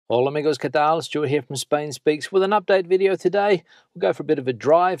Hola amigos, ¿qué tal? Stuart here from Spain Speaks with an update video today. We'll go for a bit of a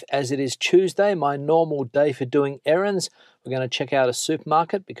drive as it is Tuesday, my normal day for doing errands. We're going to check out a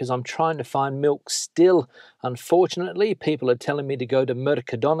supermarket because I'm trying to find milk still. Unfortunately, people are telling me to go to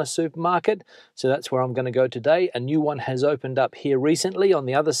Mercadona supermarket, so that's where I'm going to go today. A new one has opened up here recently on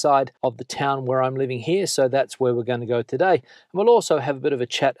the other side of the town where I'm living here, so that's where we're going to go today. And we'll also have a bit of a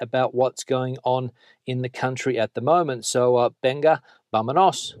chat about what's going on in the country at the moment. So, venga,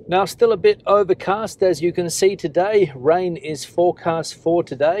 vámonos. Now, still a bit overcast as you can see today. Rain is forecast for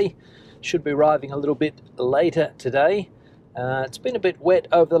today. Should be arriving a little bit later today. It's been a bit wet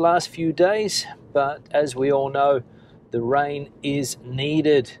over the last few days, but as we all know, the rain is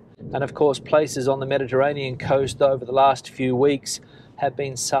needed. And of course, places on the Mediterranean coast over the last few weeks have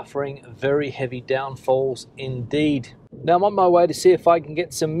been suffering very heavy downfalls indeed. Now I'm on my way to see if I can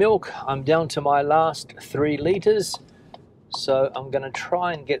get some milk. I'm down to my last 3 litres, so I'm going to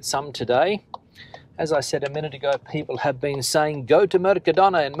try and get some today. As I said a minute ago, people have been saying go to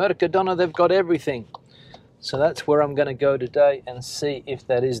Mercadona. In Mercadona they've got everything. So that's where I'm going to go today and see if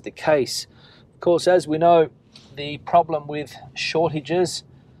that is the case. Of course, as we know, the problem with shortages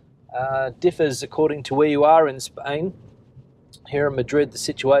differs according to where you are in Spain. Here in Madrid, the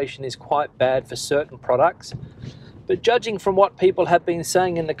situation is quite bad for certain products. But judging from what people have been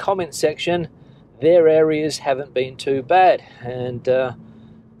saying in the comment section, their areas haven't been too bad. And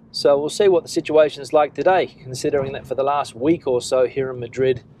so we'll see what the situation is like today, considering that for the last week or so here in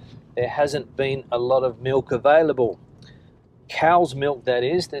Madrid, there hasn't been a lot of milk available. Cow's milk, that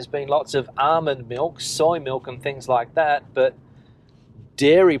is. There's been lots of almond milk, soy milk and things like that, but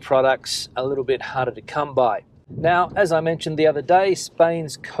dairy products a little bit harder to come by. Now, as I mentioned the other day,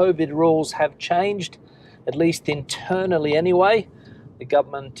 Spain's COVID rules have changed, at least internally anyway. The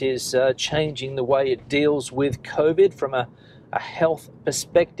government is changing the way it deals with COVID from a health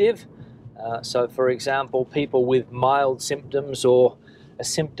perspective. So, for example, people with mild symptoms or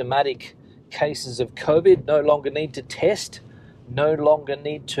asymptomatic cases of COVID no longer need to test, no longer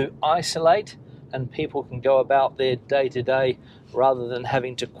need to isolate, and people can go about their day-to-day rather than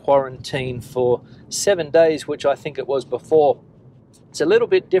having to quarantine for 7 days, which I think it was before. It's a little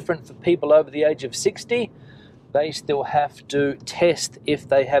bit different for people over the age of 60. They still have to test if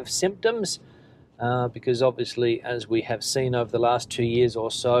they have symptoms, because obviously, as we have seen over the last 2 years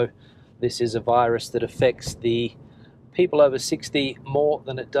or so, this is a virus that affects the people over 60 more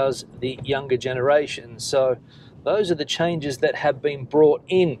than it does the younger generation. So those are the changes that have been brought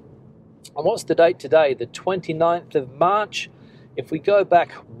in. And what's the date today? The 29th of March. If we go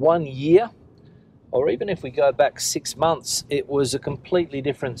back 1 year, or even if we go back 6 months, it was a completely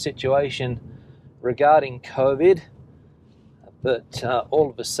different situation regarding COVID. But all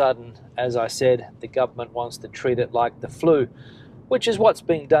of a sudden, as I said, the government wants to treat it like the flu, which is what's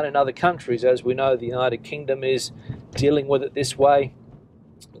being done in other countries. As we know, the United Kingdom is dealing with it this way.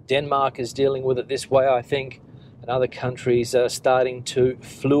 Denmark is dealing with it this way, I think. And other countries are starting to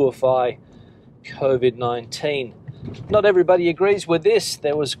fluify COVID-19. Not everybody agrees with this.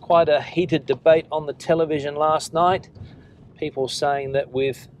 There was quite a heated debate on the television last night. People saying that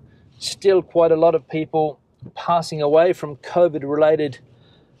with still quite a lot of people passing away from COVID-related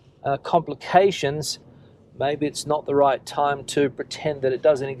complications, maybe it's not the right time to pretend that it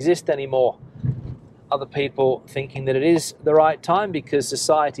doesn't exist anymore. Other people thinking that it is the right time because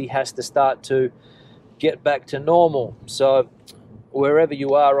society has to start to get back to normal. So wherever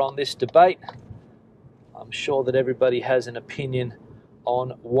you are on this debate, I'm sure that everybody has an opinion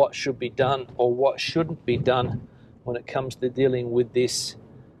on what should be done or what shouldn't be done when it comes to dealing with this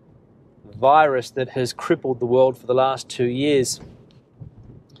virus that has crippled the world for the last 2 years.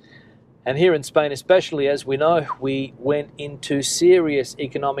 And here in Spain especially, as we know, we went into serious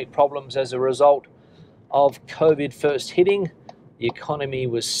economic problems as a result of COVID first hitting. The economy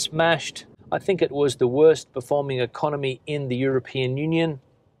was smashed. I think it was the worst performing economy in the European Union,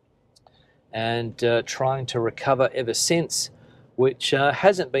 and trying to recover ever since, which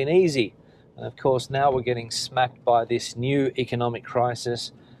hasn't been easy. And of course, now we're getting smacked by this new economic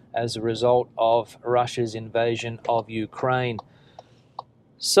crisis as a result of Russia's invasion of Ukraine.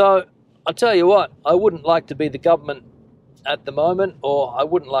 So I'll tell you what, I wouldn't like to be the government at the moment, or I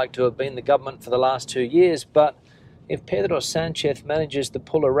wouldn't like to have been the government for the last 2 years, but if Pedro Sanchez manages to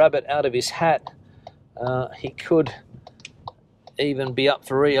pull a rabbit out of his hat, he could even be up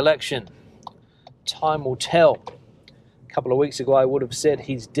for re-election. Time will tell. A couple of weeks ago I would have said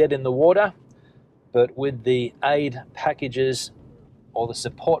he's dead in the water, but with the aid packages or the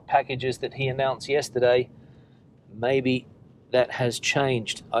support packages that he announced yesterday, maybe that has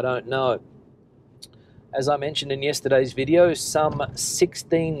changed. I don't know. As I mentioned in yesterday's video, some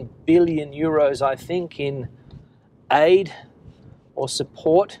 16 billion euros, I think, in aid or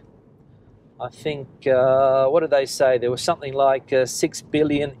support. I think, what did they say? There was something like 6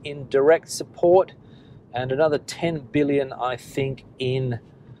 billion in direct support and another 10 billion, I think, in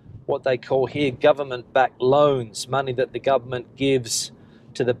what they call here government-backed loans, money that the government gives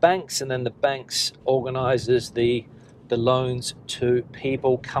to the banks, and then the banks organises the loans to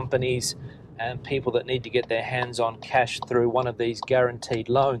people, companies, and people that need to get their hands on cash through one of these guaranteed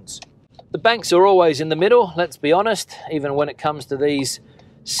loans. The banks are always in the middle, let's be honest. Even when it comes to these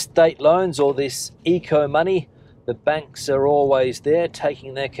state loans or this eco money, the banks are always there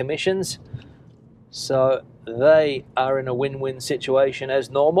taking their commissions. So they are in a win-win situation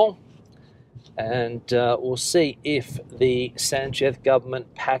as normal. And we'll see if the Sanchez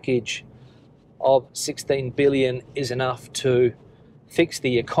government package of 16 billion is enough to fix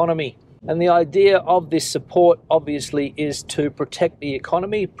the economy. And the idea of this support obviously is to protect the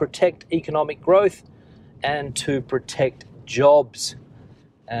economy, protect economic growth, and to protect jobs.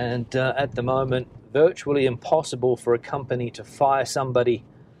 And at the moment, virtually impossible for a company to fire somebody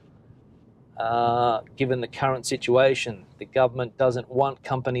given the current situation. The government doesn't want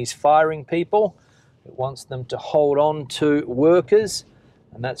companies firing people. It wants them to hold on to workers.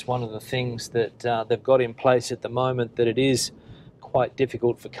 And that's one of the things that they've got in place at the moment, that it is quite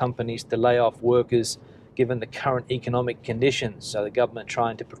difficult for companies to lay off workers given the current economic conditions. So the government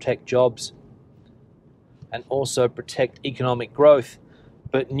trying to protect jobs and also protect economic growth.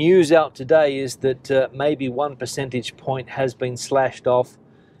 But news out today is that maybe 1 percentage point has been slashed off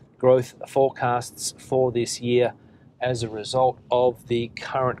growth forecasts for this year as a result of the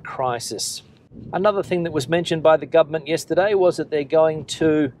current crisis. Another thing that was mentioned by the government yesterday was that they're going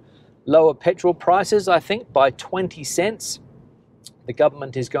to lower petrol prices, I think, by 20 cents. The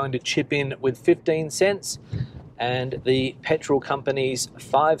government is going to chip in with 15 cents and the petrol companies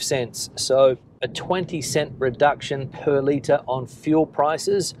 5 cents. So a 20-cent reduction per litre on fuel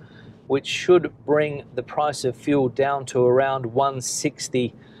prices, which should bring the price of fuel down to around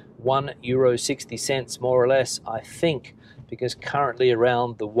 €1.60 more or less, I think, because currently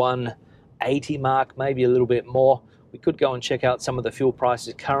around the 1.80 mark, maybe a little bit more. We could go and check out some of the fuel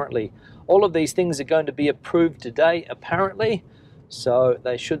prices currently. All of these things are going to be approved today, apparently. So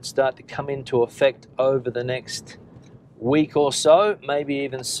they should start to come into effect over the next week or so, maybe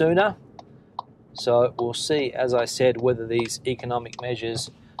even sooner. So we'll see, as I said, whether these economic measures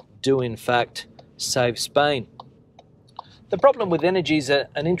do in fact save Spain. The problem with energy is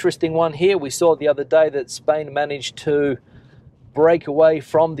an interesting one here. We saw the other day that Spain managed to break away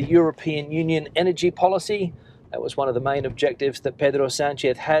from the European Union energy policy. That was one of the main objectives that Pedro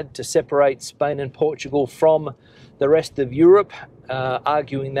Sanchez had, to separate Spain and Portugal from the rest of Europe,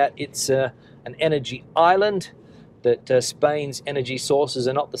 arguing that it's an energy island, that Spain's energy sources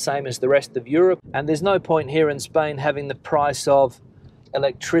are not the same as the rest of Europe. And there's no point here in Spain having the price of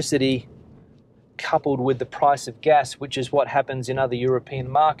electricity coupled with the price of gas, which is what happens in other European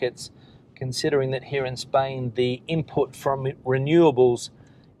markets, considering that here in Spain the input from renewables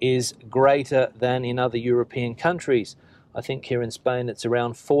is greater than in other European countries. I think here in Spain it's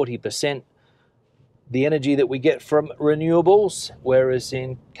around 40% the energy that we get from renewables, whereas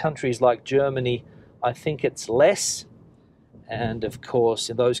in countries like Germany, I think it's less. And of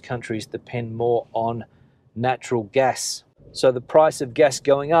course, those countries depend more on natural gas. So the price of gas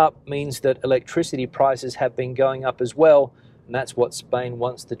going up means that electricity prices have been going up as well. And that's what Spain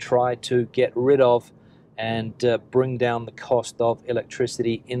wants to try to get rid of and bring down the cost of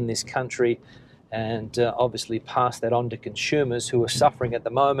electricity in this country, and obviously pass that on to consumers who are suffering at the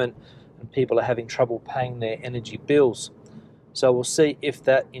moment, and people are having trouble paying their energy bills. So we'll see if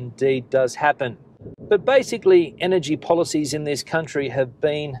that indeed does happen. But basically, energy policies in this country have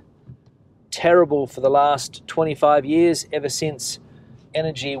been terrible for the last 25 years, ever since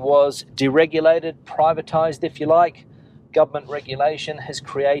energy was deregulated, privatized, if you like. Government regulation has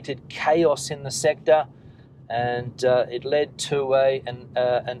created chaos in the sector, and it led to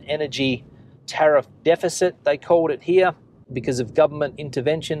an energy tariff deficit, they called it here, because of government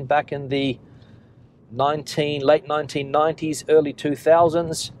intervention back in the late 1990s, early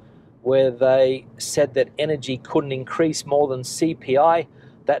 2000s, where they said that energy couldn't increase more than CPI.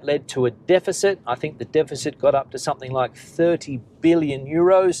 That led to a deficit. I think the deficit got up to something like 30 billion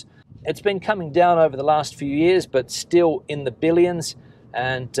euros. It's been coming down over the last few years, but still in the billions,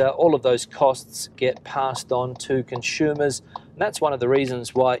 and all of those costs get passed on to consumers. And that's one of the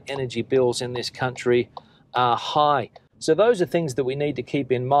reasons why energy bills in this country are high. So those are things that we need to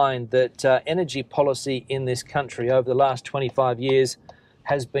keep in mind, that energy policy in this country over the last 25 years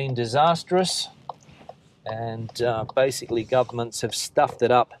has been disastrous. And basically governments have stuffed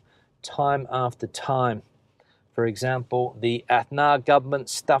it up time after time. For example, the Aznar government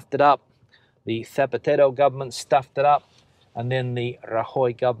stuffed it up, the Zapatero government stuffed it up, and then the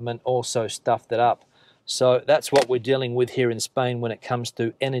Rajoy government also stuffed it up. So that's what we're dealing with here in Spain when it comes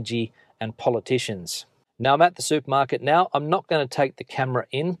to energy and politicians. Now I'm at the supermarket now. I'm not going to take the camera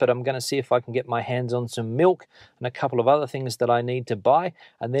in, but I'm going to see if I can get my hands on some milk and a couple of other things that I need to buy,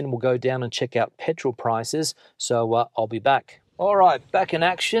 and then we'll go down and check out petrol prices. So I'll be back. All right, back in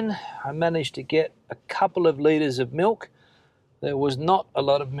action. I managed to get a couple of litres of milk. There was not a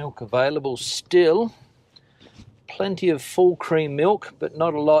lot of milk available still. Plenty of full cream milk, but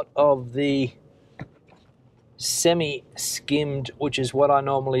not a lot of the semi-skimmed, which is what I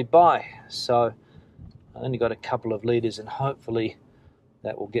normally buy. So I only got a couple of litres, and hopefully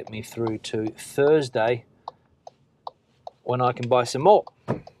that will get me through to Thursday when I can buy some more.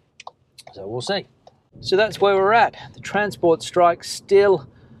 So we'll see. So that's where we're at. The transport strike still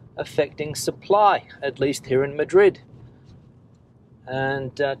affecting supply, at least here in Madrid.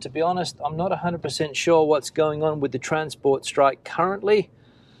 And to be honest, I'm not 100% sure what's going on with the transport strike currently.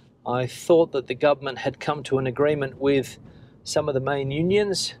 I thought that the government had come to an agreement with some of the main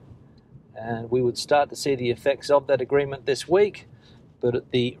unions, and we would start to see the effects of that agreement this week.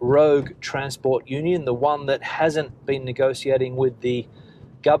 But the rogue transport union, the one that hasn't been negotiating with the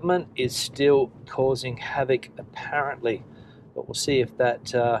government, is still causing havoc apparently. But we'll see if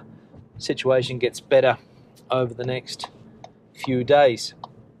that situation gets better over the next few days.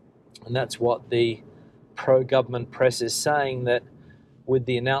 And that's what the pro-government press is saying, that with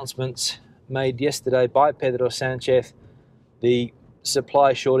the announcements made yesterday by Pedro Sanchez, the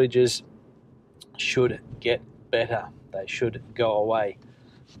supply shortages should get better. They should go away.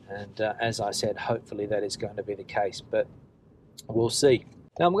 And as I said, hopefully that is going to be the case, but we'll see.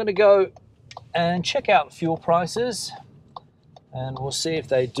 Now I'm going to go and check out fuel prices, and we'll see if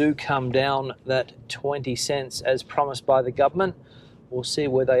they do come down that 20 cents as promised by the government. We'll see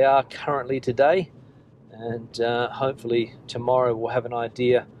where they are currently today, and hopefully tomorrow we'll have an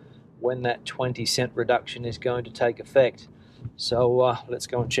idea when that 20-cent reduction is going to take effect. So let's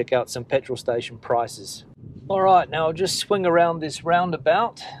go and check out some petrol station prices. All right, now I'll just swing around this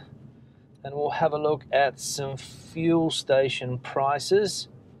roundabout and we'll have a look at some fuel station prices.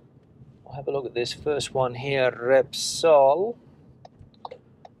 We'll have a look at this first one here, Repsol.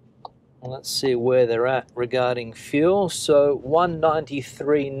 Let's see where they're at regarding fuel. So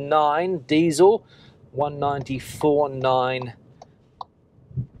 193.9 diesel, 194.9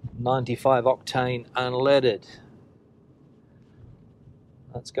 95 octane unleaded.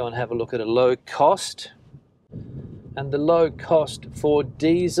 Let's go and have a look at a low cost. And the low cost for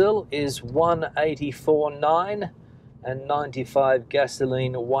diesel is 184.9, and 95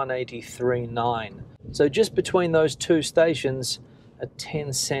 gasoline 183.9. So just between those two stations, a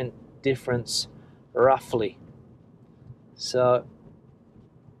 10-cent difference roughly. So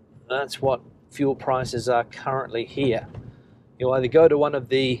that's what fuel prices are currently here. You either go to one of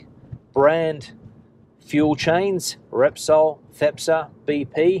the brand fuel chains, Repsol, Cepsa,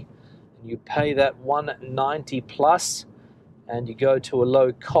 BP, and you pay that 190 plus, and you go to a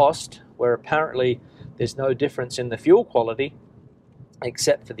low cost where apparently there's no difference in the fuel quality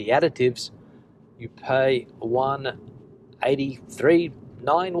except for the additives. You pay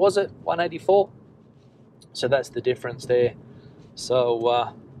 183.9, was it? 184? So that's the difference there.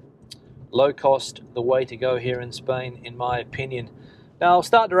 So low cost, the way to go here in Spain, in my opinion. Now I'll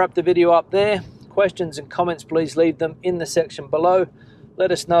start to wrap the video up there. Questions and comments, please leave them in the section below. Let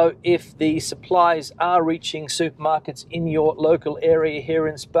us know if the supplies are reaching supermarkets in your local area here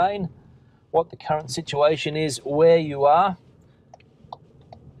in Spain, what the current situation is where you are.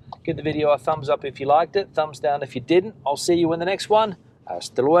 Give the video a thumbs up if you liked it, thumbs down if you didn't. I'll see you in the next one.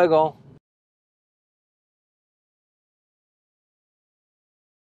 Hasta luego.